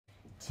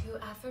2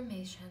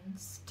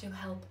 affirmations to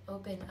help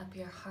open up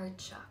your heart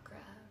chakra.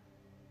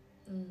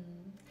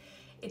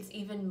 It's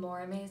even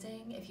more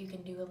amazing if you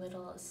can do a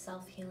little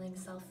self-healing,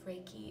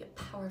 self-reiki,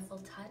 powerful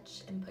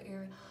touch and put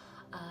your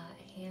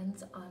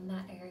hands on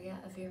that area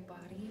of your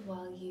body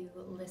while you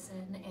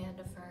listen and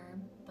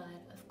affirm,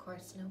 but of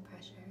course no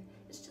pressure.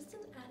 It's just an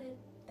added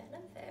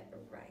benefit,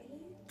 right?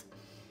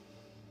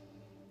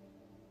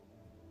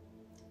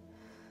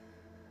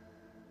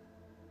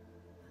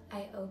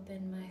 I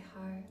open my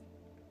heart.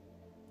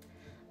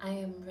 I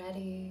am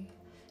ready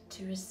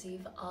to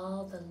receive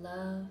all the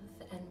love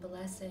and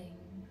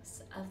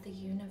blessings of the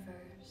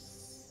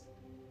universe.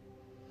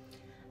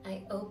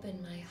 I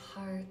open my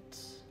heart.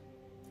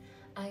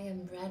 I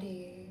am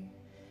ready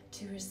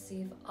to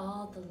receive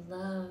all the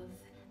love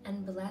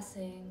and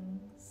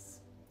blessings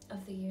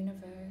of the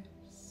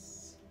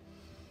universe.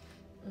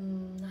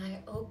 I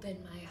open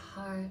my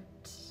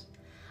heart.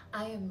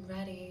 I am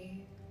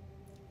ready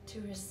to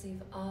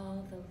receive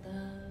all the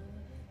love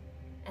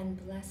and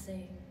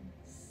blessings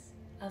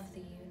of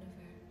the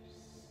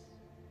universe.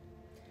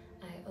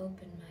 I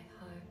open my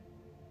heart.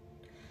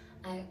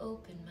 I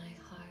open my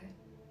heart.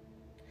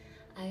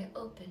 I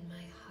open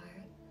my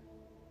heart.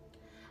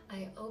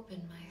 I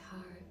open my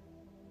heart.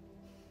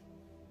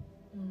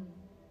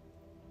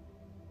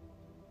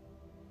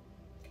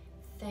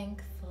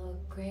 Thankful,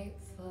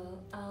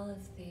 grateful, all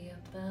of the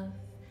above.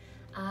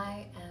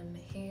 I am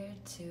here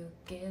to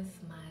give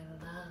my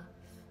love.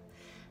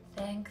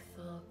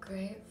 Thankful,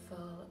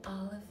 grateful,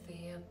 all of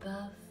the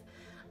above.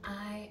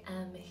 I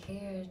am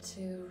here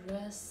to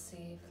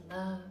receive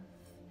love.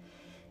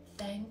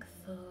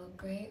 Thankful,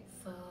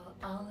 grateful,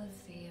 all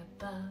of the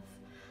above.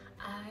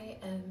 I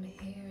am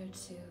here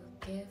to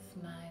give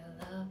my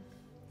love.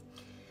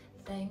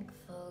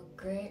 Thankful,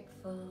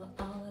 grateful,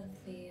 all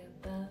of the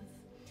above.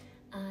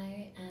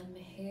 I am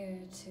here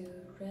to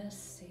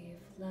receive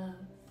love.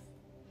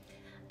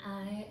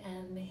 I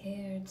am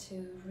here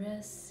to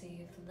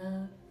receive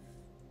love.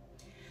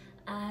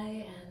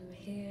 I am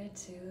here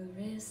to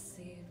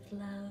receive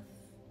love.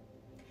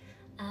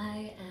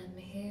 I am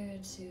here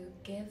to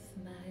give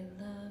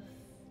my love.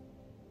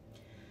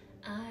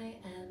 I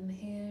am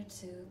here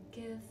to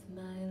give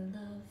my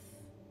love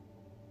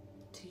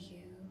to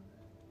you,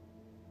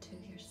 to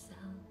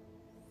yourself,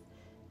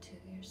 to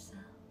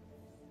yourself,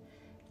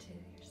 to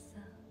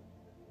yourself.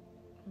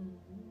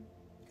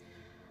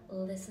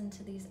 Listen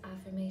to these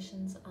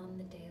affirmations on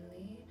the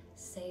daily.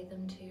 Say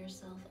them to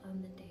yourself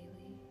on the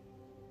daily.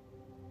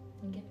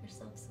 And give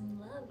yourself some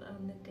love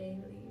on the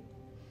daily.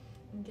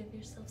 And give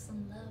yourself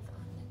some love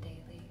on the daily.